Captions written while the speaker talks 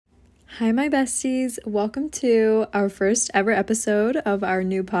Hi, my besties. Welcome to our first ever episode of our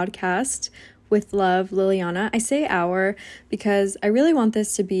new podcast, With Love, Liliana. I say our because I really want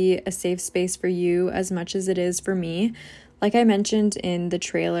this to be a safe space for you as much as it is for me. Like I mentioned in the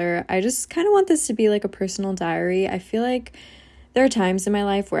trailer, I just kind of want this to be like a personal diary. I feel like there are times in my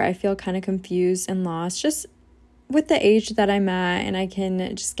life where I feel kind of confused and lost just with the age that I'm at, and I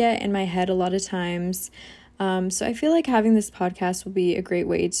can just get in my head a lot of times. So I feel like having this podcast will be a great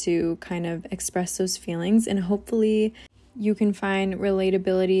way to kind of express those feelings, and hopefully you can find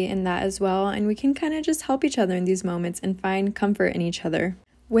relatability in that as well, and we can kind of just help each other in these moments and find comfort in each other.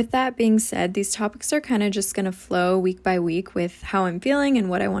 With that being said, these topics are kind of just going to flow week by week with how I'm feeling and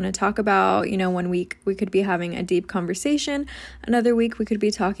what I want to talk about. You know, one week we could be having a deep conversation. Another week we could be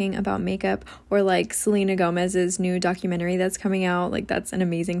talking about makeup, or like Selena Gomez's new documentary that's coming out. Like, that's an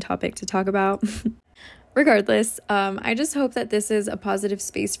amazing topic to talk about. Regardless, I just hope that this is a positive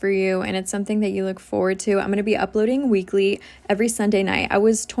space for you and it's something that you look forward to. I'm going to be uploading weekly every Sunday night. I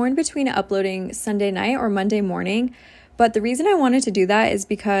was torn between uploading Sunday night or Monday morning, but the reason I wanted to do that is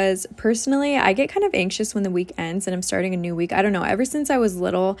because personally, I get kind of anxious when the week ends and I'm starting a new week. I don't know, ever since I was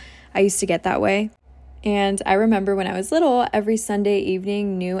little, I used to get that way. And I remember when I was little, every Sunday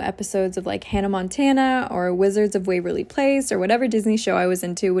evening, new episodes of like Hannah Montana or Wizards of Waverly Place or whatever Disney show I was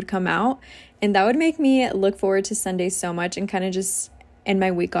into would come out. And that would make me look forward to Sundays so much and kind of just end my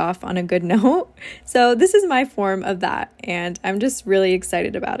week off on a good note. So this is my form of that, and I'm just really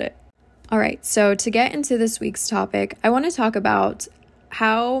excited about it. All right, so to get into this week's topic, I want to talk about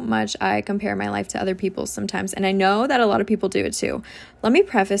how much I compare my life to other people's sometimes. And I know that a lot of people do it too. Let me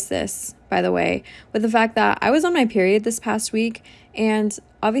preface this, by the way, with the fact that I was on my period this past week, and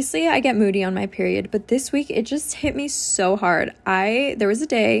obviously I get moody on my period, but this week it just hit me so hard. There was a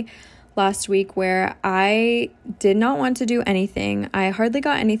day last week where I did not want to do anything. I hardly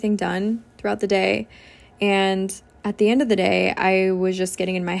got anything done throughout the day. And at the end of the day, I was just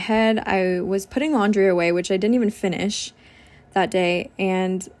getting in my head. I was putting laundry away, which I didn't even finish that day.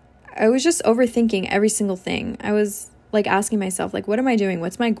 And I was just overthinking every single thing. I was like asking myself, like, what am I doing?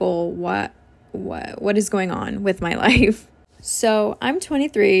 What's my goal? What is going on with my life? So I'm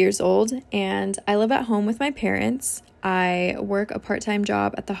 23 years old and I live at home with my parents. I work a part-time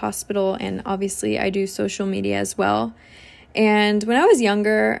job at the hospital, and obviously I do social media as well. And when I was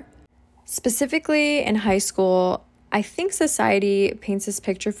younger, specifically in high school, I think society paints this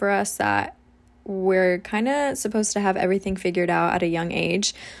picture for us that we're kind of supposed to have everything figured out at a young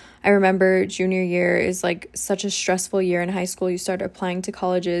age. I remember junior year is like such a stressful year in high school. You start applying to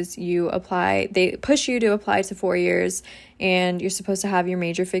colleges, they push you to apply to 4 years, and you're supposed to have your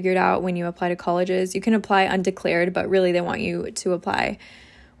major figured out when you apply to colleges. You can apply undeclared, but really they want you to apply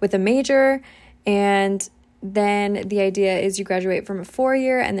with a major. And then the idea is you graduate from a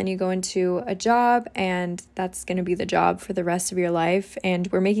 4-year and then you go into a job, and that's going to be the job for the rest of your life.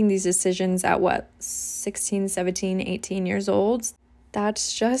 And we're making these decisions at 16, 17, 18 years old.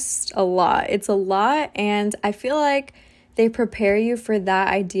 That's just a lot. It's a lot, and I feel like they prepare you for that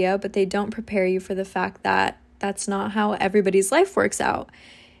idea, but they don't prepare you for the fact that that's not how everybody's life works out.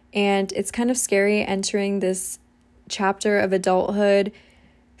 And it's kind of scary entering this chapter of adulthood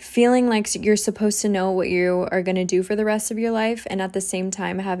feeling like you're supposed to know what you are going to do for the rest of your life, and at the same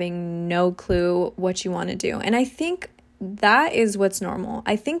time having no clue what you want to do. And I think that is what's normal.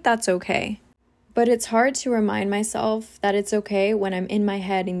 I think that's okay. But it's hard to remind myself that it's okay when I'm in my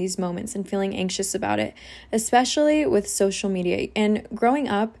head in these moments and feeling anxious about it, especially with social media. And growing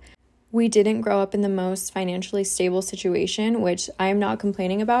up, we didn't grow up in the most financially stable situation, which I'm not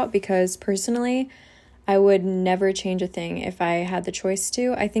complaining about, because personally, I would never change a thing if I had the choice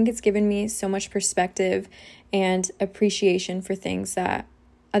to. I think it's given me so much perspective and appreciation for things that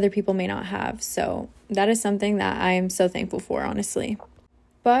other people may not have. So that is something that I am so thankful for, honestly.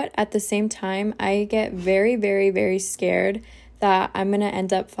 But at the same time, I get very, very, very scared that I'm going to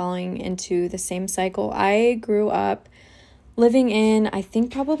end up falling into the same cycle. I grew up living in, I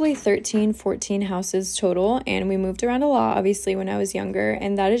think, probably 13, 14 houses total, and we moved around a lot, obviously, when I was younger,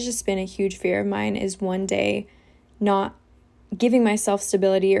 and that has just been a huge fear of mine, is one day not giving myself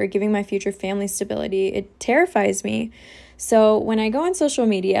stability or giving my future family stability. It terrifies me. So when I go on social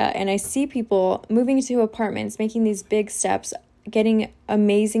media and I see people moving to apartments, making these big steps, getting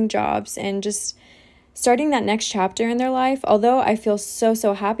amazing jobs, and just starting that next chapter in their life, although I feel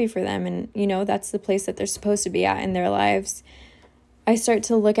so happy for them, and you know, that's the place that they're supposed to be at in their lives, I start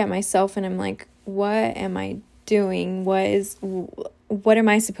to look at myself and I'm like, what am I doing? What am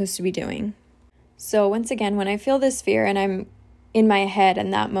I supposed to be doing? So once again, when I feel this fear and I'm in my head in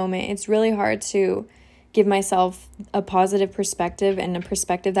that moment, it's really hard to give myself a positive perspective and a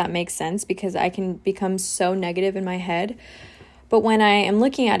perspective that makes sense, because I can become so negative in my head. But when I am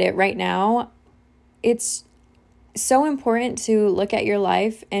looking at it right now, it's so important to look at your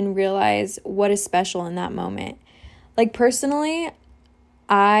life and realize what is special in that moment. Like personally,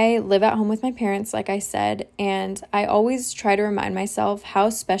 I live at home with my parents, like I said, and I always try to remind myself how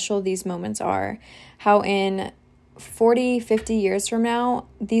special these moments are, how in 40, 50 years from now,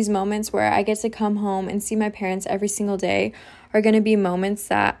 these moments where I get to come home and see my parents every single day are going to be moments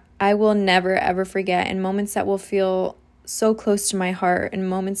that I will never, ever forget, and moments that will feel so close to my heart, and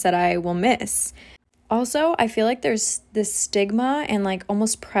moments that I will miss. Also, I feel like there's this stigma and like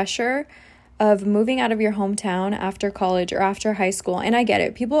almost pressure of moving out of your hometown after college or after high school. And I get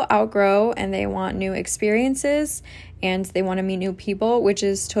it. People outgrow and they want new experiences and they want to meet new people, which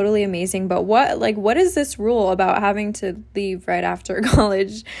is totally amazing. But what is this rule about having to leave right after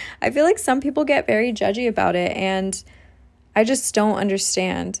college? I feel like some people get very judgy about it, and I just don't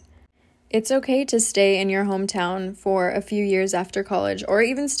understand. It's okay to stay in your hometown for a few years after college, or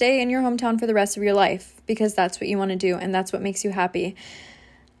even stay in your hometown for the rest of your life, because that's what you want to do and that's what makes you happy.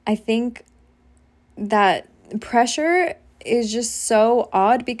 I think that pressure is just so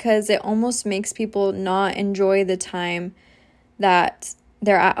odd because it almost makes people not enjoy the time that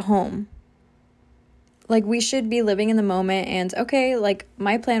they're at home. Like, we should be living in the moment, and okay, like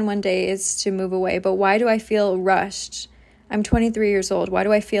my plan one day is to move away, but why do I feel rushed? I'm 23 years old. Why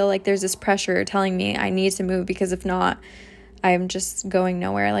do I feel like there's this pressure telling me I need to move? Because if not, I'm just going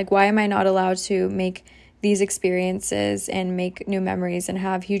nowhere. Like, why am I not allowed to make these experiences and make new memories and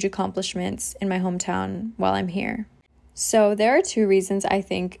have huge accomplishments in my hometown while I'm here? So there are two reasons I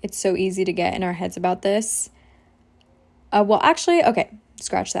think it's so easy to get in our heads about this. Scratch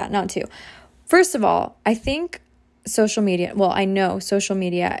that, not two. First of all, I think I know social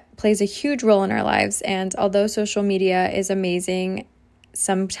media plays a huge role in our lives. And although social media is amazing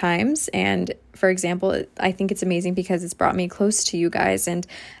sometimes, and for example, I think it's amazing because it's brought me close to you guys and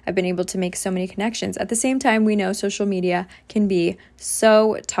I've been able to make so many connections. At the same time, we know social media can be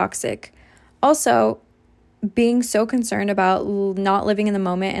so toxic. Also, being so concerned about not living in the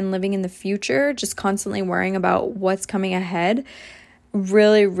moment and living in the future, just constantly worrying about what's coming ahead,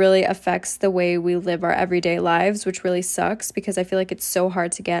 really, really affects the way we live our everyday lives, which really sucks because I feel like it's so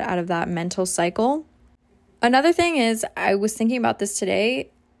hard to get out of that mental cycle. Another thing is, I was thinking about this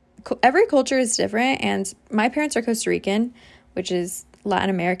today. Every culture is different, and my parents are Costa Rican, which is Latin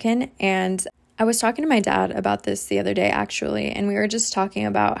American, and I was talking to my dad about this the other day, actually, and we were just talking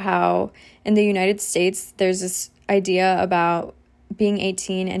about how in the United States, there's this idea about being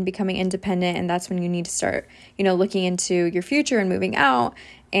 18 and becoming independent, and that's when you need to start, looking into your future and moving out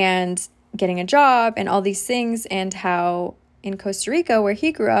and getting a job and all these things, and how in Costa Rica, where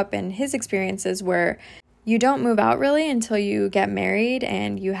he grew up, and his experiences where you don't move out really until you get married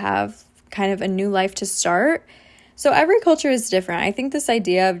and you have kind of a new life to start. So every culture is different. I think this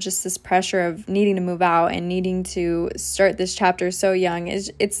idea of just this pressure of needing to move out and needing to start this chapter so young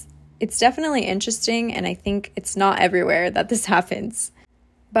it's definitely interesting, and I think it's not everywhere that this happens.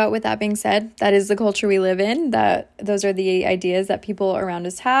 But with that being said, that is the culture we live in, that those are the ideas that people around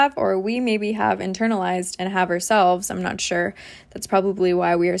us have, or we maybe have internalized and have ourselves. I'm not sure. That's probably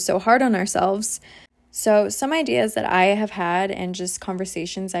why we are so hard on ourselves. So some ideas that I have had and just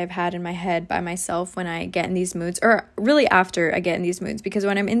conversations I've had in my head by myself when I get in these moods, or really after I get in these moods, because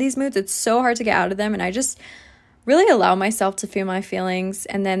when I'm in these moods, it's so hard to get out of them, and I just really allow myself to feel my feelings.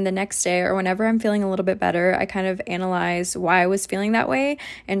 And then the next day, or whenever I'm feeling a little bit better, I kind of analyze why I was feeling that way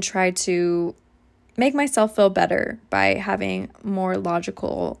and try to make myself feel better by having more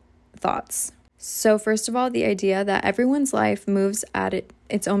logical thoughts. So first of all, the idea that everyone's life moves at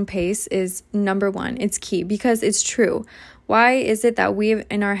its own pace is number one. It's key because it's true. Why is it that we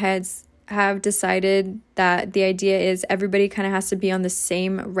in our heads have decided that the idea is everybody kind of has to be on the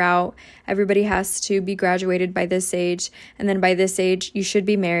same route? Everybody has to be graduated by this age, and then by this age you should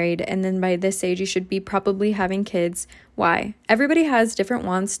be married, and then by this age you should be probably having kids. Why? Everybody has different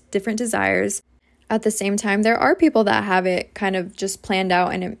wants, different desires. At the same time, there are people that have it kind of just planned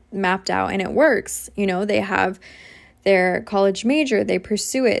out and it mapped out and it works. They have their college major, they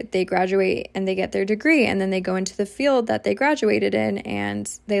pursue it, they graduate and they get their degree, and then they go into the field that they graduated in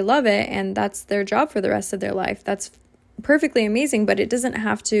and they love it, and that's their job for the rest of their life. That's perfectly amazing, but it doesn't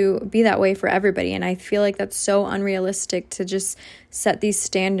have to be that way for everybody. And I feel like that's so unrealistic to just set these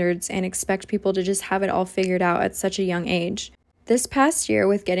standards and expect people to just have it all figured out at such a young age. This past year,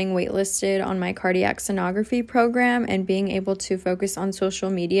 with getting waitlisted on my cardiac sonography program and being able to focus on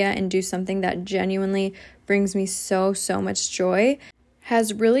social media and do something that genuinely brings me so much joy,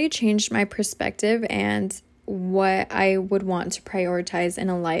 has really changed my perspective and what I would want to prioritize in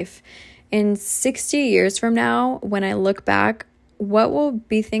a life. In 60 years from now, when I look back, what will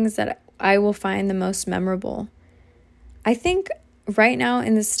be things that I will find the most memorable? I think right now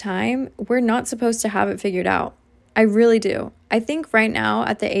in this time, we're not supposed to have it figured out. I really do. I think right now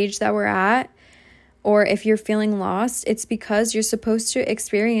at the age that we're at, or if you're feeling lost, it's because you're supposed to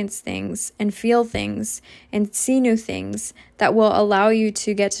experience things and feel things and see new things that will allow you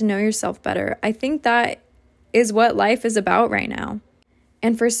to get to know yourself better. I think that is what life is about right now.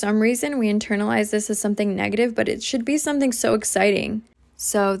 And for some reason, we internalize this as something negative, but it should be something so exciting.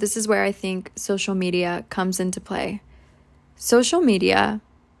 So this is where I think social media comes into play. Social media,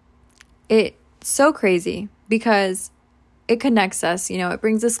 it's so crazy because it connects us, it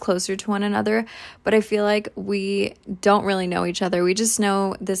brings us closer to one another, but I feel like we don't really know each other. We just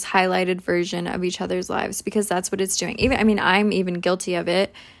know this highlighted version of each other's lives because that's what it's doing. I'm even guilty of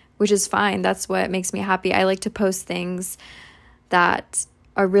it, which is fine. That's what makes me happy. I like to post things that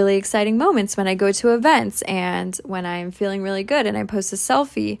are really exciting moments when I go to events and when I'm feeling really good and I post a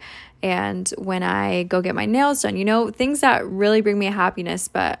selfie and when I go get my nails done, things that really bring me happiness,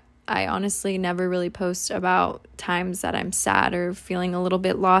 but I honestly never really post about times that I'm sad or feeling a little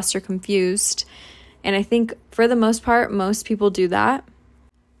bit lost or confused. And I think for the most part, most people do that.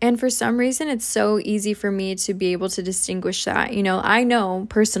 And for some reason, it's so easy for me to be able to distinguish that. I know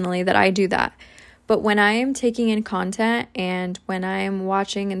personally that I do that. But when I am taking in content and when I am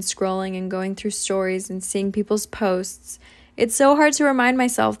watching and scrolling and going through stories and seeing people's posts, it's so hard to remind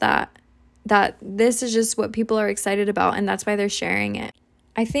myself that this is just what people are excited about and that's why they're sharing it.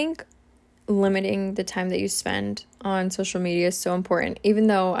 I think limiting the time that you spend on social media is so important, even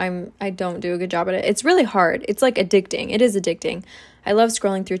though I don't do a good job at it. It's really hard. It's like addicting. It is addicting. I love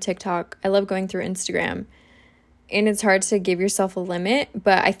scrolling through TikTok. I love going through Instagram. And it's hard to give yourself a limit,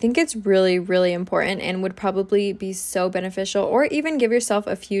 but I think it's really, really important and would probably be so beneficial, or even give yourself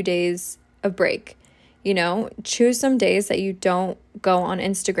a few days of break. Choose some days that you don't go on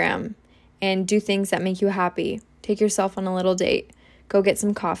Instagram and do things that make you happy. Take yourself on a little date. Go get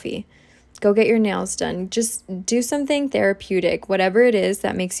some coffee. Go get your nails done. Just do something therapeutic, whatever it is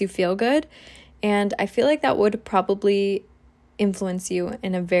that makes you feel good. And I feel like that would probably influence you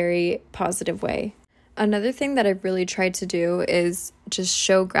in a very positive way. Another thing that I've really tried to do is just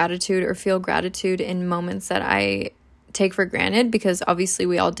show gratitude or feel gratitude in moments that I take for granted, because obviously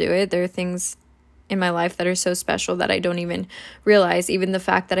we all do it. There are things in my life that are so special that I don't even realize. Even the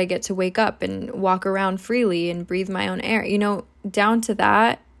fact that I get to wake up and walk around freely and breathe my own air, down to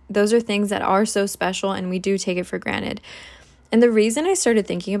that, those are things that are so special and we do take it for granted. And the reason I started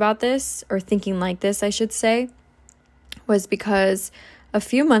thinking about this, or thinking like this, I should say, was because a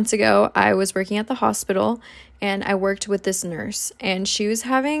few months ago, I was working at the hospital and I worked with this nurse, and she was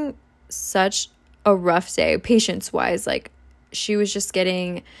having such a rough day, patients-wise. Like, she was just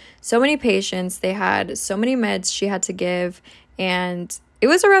getting so many patients. They had so many meds she had to give, and it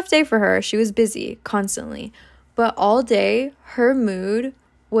was a rough day for her. She was busy constantly, but all day her mood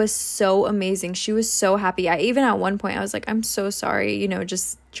was so amazing. She was so happy. Even at one point I was like, I'm so sorry,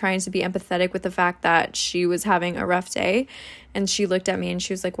 just trying to be empathetic with the fact that she was having a rough day. And she looked at me and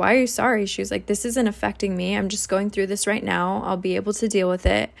she was like, why are you sorry? She was like, this isn't affecting me. I'm just going through this right now. I'll be able to deal with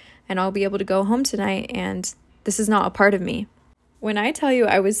it and I'll be able to go home tonight, and this is not a part of me. When I tell you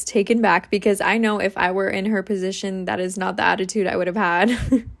I was taken back, because I know if I were in her position, that is not the attitude I would have had.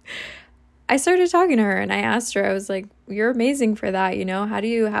 I started talking to her and I asked her, I was like, you're amazing for that, how do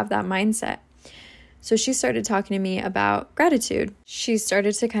you have that mindset? So she started talking to me about gratitude. She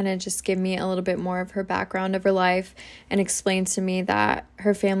started to kind of just give me a little bit more of her background of her life and explain to me that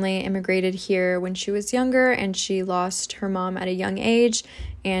her family immigrated here when she was younger and she lost her mom at a young age,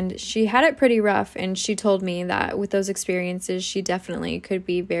 and she had it pretty rough. And she told me that with those experiences, she definitely could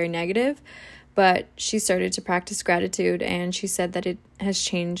be very negative, but she started to practice gratitude, and she said that it has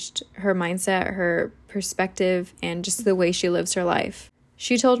changed her mindset, her perspective, and just the way she lives her life.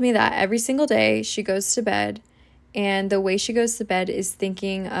 She told me that every single day she goes to bed, and the way she goes to bed is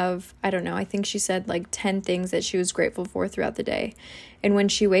thinking of, I think she said like 10 things that she was grateful for throughout the day. And when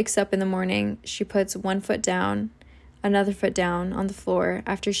she wakes up in the morning, she puts one foot down, another foot down on the floor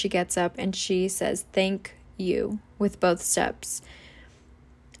after she gets up, and she says, thank you, with both steps.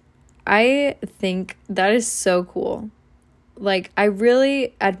 I think that is so cool. Like, I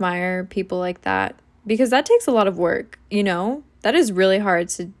really admire people like that, because that takes a lot of work, That is really hard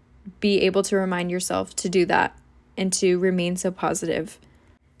to be able to remind yourself to do that and to remain so positive.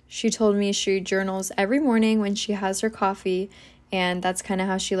 She told me she journals every morning when she has her coffee, and that's kind of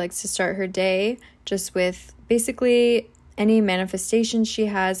how she likes to start her day, just with basically any manifestations she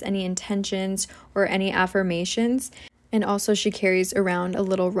has, any intentions, or any affirmations. And also she carries around a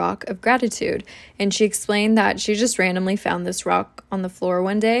little rock of gratitude. And she explained that she just randomly found this rock on the floor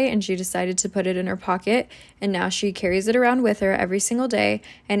one day and she decided to put it in her pocket. And now she carries it around with her every single day.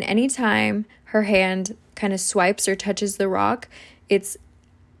 And anytime her hand kind of swipes or touches the rock, it's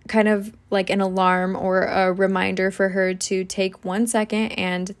kind of like an alarm or a reminder for her to take 1 second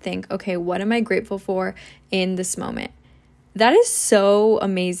and think, okay, what am I grateful for in this moment? That is so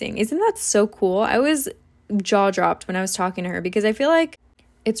amazing. Isn't that so cool? I was jaw dropped when I was talking to her because I feel like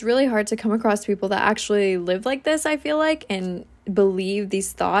it's really hard to come across people that actually live like this, I feel like, and believe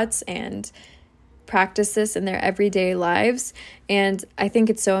these thoughts and practice this in their everyday lives. And I think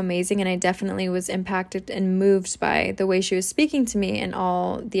it's so amazing, and I definitely was impacted and moved by the way she was speaking to me and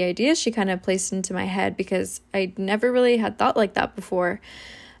all the ideas she kind of placed into my head, because I never really had thought like that before.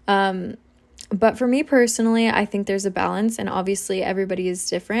 But for me personally, I think there's a balance, and obviously everybody is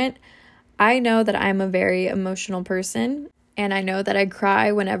different. I know that I'm a very emotional person, and I know that I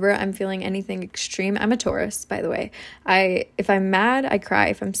cry whenever I'm feeling anything extreme. I'm a Taurus, by the way. If I'm mad, I cry.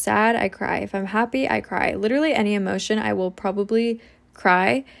 If I'm sad, I cry. If I'm happy, I cry. Literally any emotion, I will probably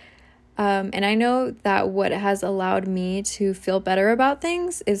cry. And I know that what has allowed me to feel better about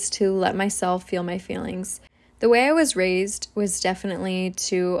things is to let myself feel my feelings. The way I was raised was definitely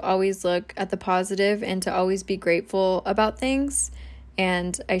to always look at the positive and to always be grateful about things.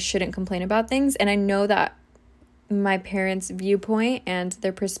 And I shouldn't complain about things. And I know that my parents' viewpoint and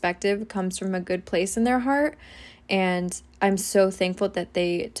their perspective comes from a good place in their heart. And I'm so thankful that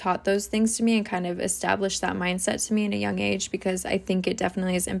they taught those things to me and kind of established that mindset to me in a young age, because I think it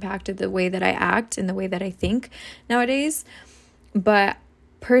definitely has impacted the way that I act and the way that I think nowadays. But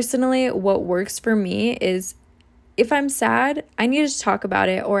personally, what works for me is, if I'm sad, I need to talk about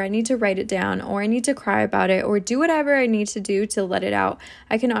it, or I need to write it down, or I need to cry about it, or do whatever I need to do to let it out.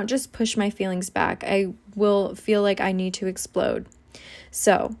 I cannot just push my feelings back. I will feel like I need to explode.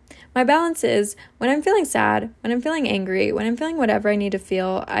 So my balance is, when I'm feeling sad, when I'm feeling angry, when I'm feeling whatever I need to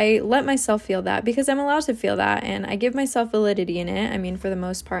feel, I let myself feel that, because I'm allowed to feel that, and I give myself validity in it. I mean, for the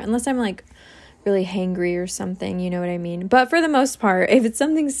most part, unless I'm like really hangry or something, you know what I mean? But for the most part, if it's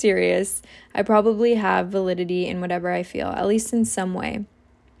something serious, I probably have validity in whatever I feel, at least in some way.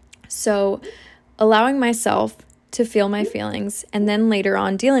 So allowing myself to feel my feelings and then later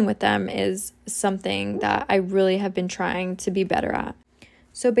on dealing with them is something that I really have been trying to be better at.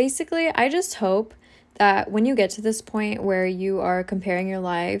 So basically, I just hope that when you get to this point where you are comparing your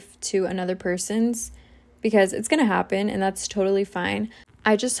life to another person's, because it's going to happen and that's totally fine,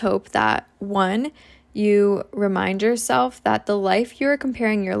 I just hope that, one, you remind yourself that the life you're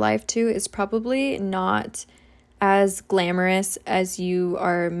comparing your life to is probably not as glamorous as you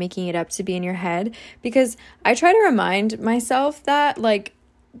are making it up to be in your head. Because I try to remind myself that, like,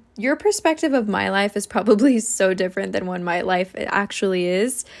 your perspective of my life is probably so different than what my life actually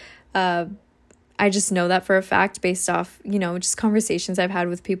is. I just know that for a fact based off, just conversations I've had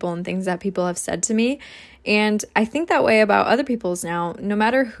with people and things that people have said to me. And I think that way about other people's now. No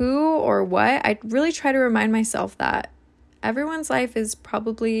matter who or what, I really try to remind myself that everyone's life is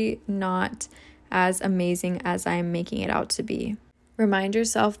probably not as amazing as I'm making it out to be. Remind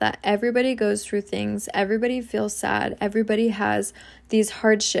yourself that everybody goes through things, everybody feels sad, everybody has these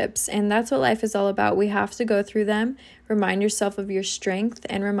hardships, and that's what life is all about. We have to go through them. Remind yourself of your strength,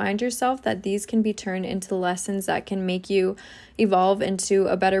 and remind yourself that these can be turned into lessons that can make you evolve into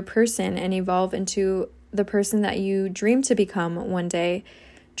a better person and evolve into the person that you dream to become one day.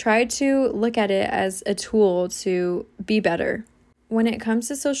 Try to look at it as a tool to be better. When it comes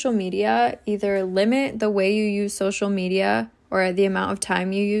to social media, either limit the way you use social media, or the amount of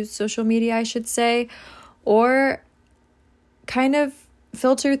time you use social media, I should say, or kind of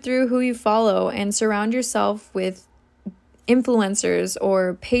filter through who you follow and surround yourself with influencers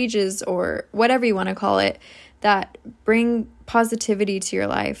or pages or whatever you want to call it that bring positivity to your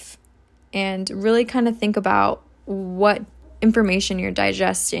life, and really kind of think about what information you're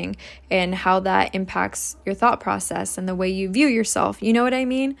digesting and how that impacts your thought process and the way you view yourself. You know what I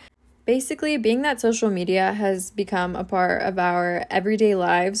mean? Basically, being that social media has become a part of our everyday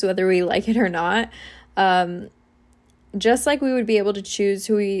lives, whether we like it or not, just like we would be able to choose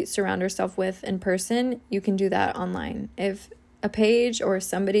who we surround ourselves with in person, you can do that online. If a page or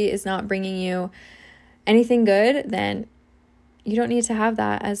somebody is not bringing you anything good, then you don't need to have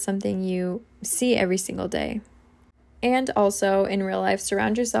that as something you see every single day. And also, in real life,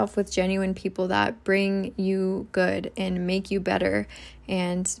 surround yourself with genuine people that bring you good and make you better,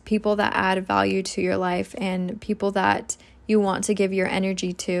 and people that add value to your life, and people that you want to give your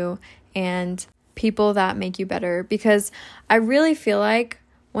energy to. And people that make you better, because I really feel like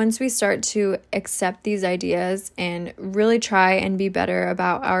once we start to accept these ideas and really try and be better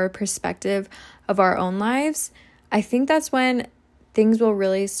about our perspective of our own lives, I think that's when things will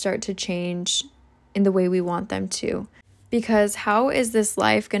really start to change in the way we want them to. Because how is this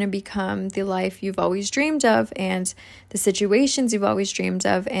life going to become the life you've always dreamed of, and the situations you've always dreamed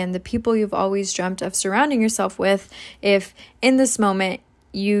of, and the people you've always dreamt of surrounding yourself with, if in this moment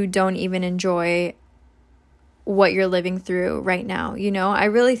you don't even enjoy what you're living through right now? You know, I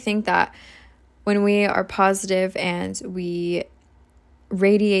really think that when we are positive and we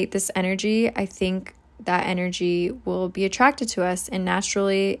radiate this energy, I think that energy will be attracted to us, and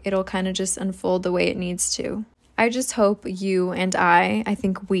naturally it'll kind of just unfold the way it needs to. I just hope you and I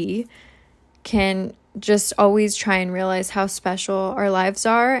think we can just always try and realize how special our lives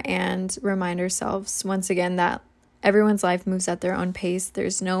are, and remind ourselves once again that everyone's life moves at their own pace.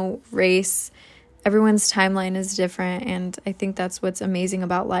 There's no race. Everyone's timeline is different, and I think that's what's amazing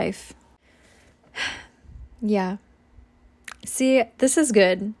about life. Yeah. See, this is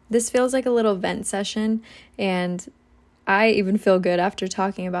good. This feels like a little vent session, and I even feel good after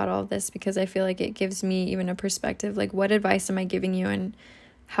talking about all of this, because I feel like it gives me even a perspective, like what advice am I giving you and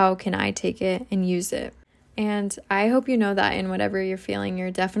how can I take it and use it? And I hope you know that in whatever you're feeling, you're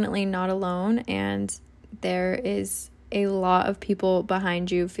definitely not alone, and there is a lot of people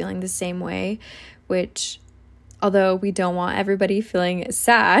behind you feeling the same way, which, although we don't want everybody feeling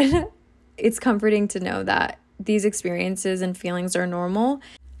sad, it's comforting to know that these experiences and feelings are normal,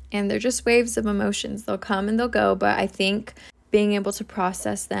 and they're just waves of emotions. They'll come and they'll go, but I think being able to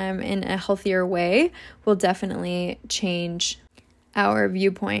process them in a healthier way will definitely change our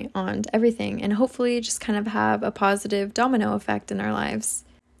viewpoint on everything, and hopefully just kind of have a positive domino effect in our lives.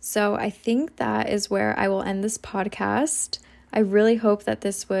 So I think that is where I will end this podcast. I really hope that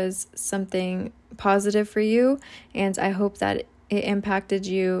this was something positive for you, and I hope that it impacted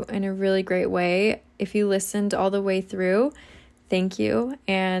you in a really great way. If you listened all the way through, thank you.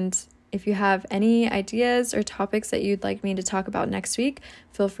 And if you have any ideas or topics that you'd like me to talk about next week,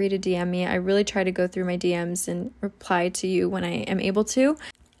 feel free to DM me. I really try to go through my DMs and reply to you when I am able to.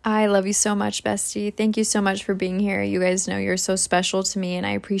 I love you so much, bestie. Thank you so much for being here. You guys know you're so special to me, and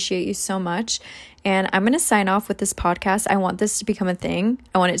I appreciate you so much. And I'm going to sign off with this podcast. I want this to become a thing.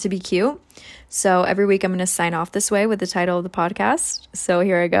 I want it to be cute. So every week I'm going to sign off this way with the title of the podcast. So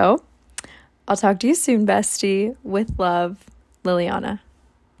here I go. I'll talk to you soon, bestie. With love, Liliana.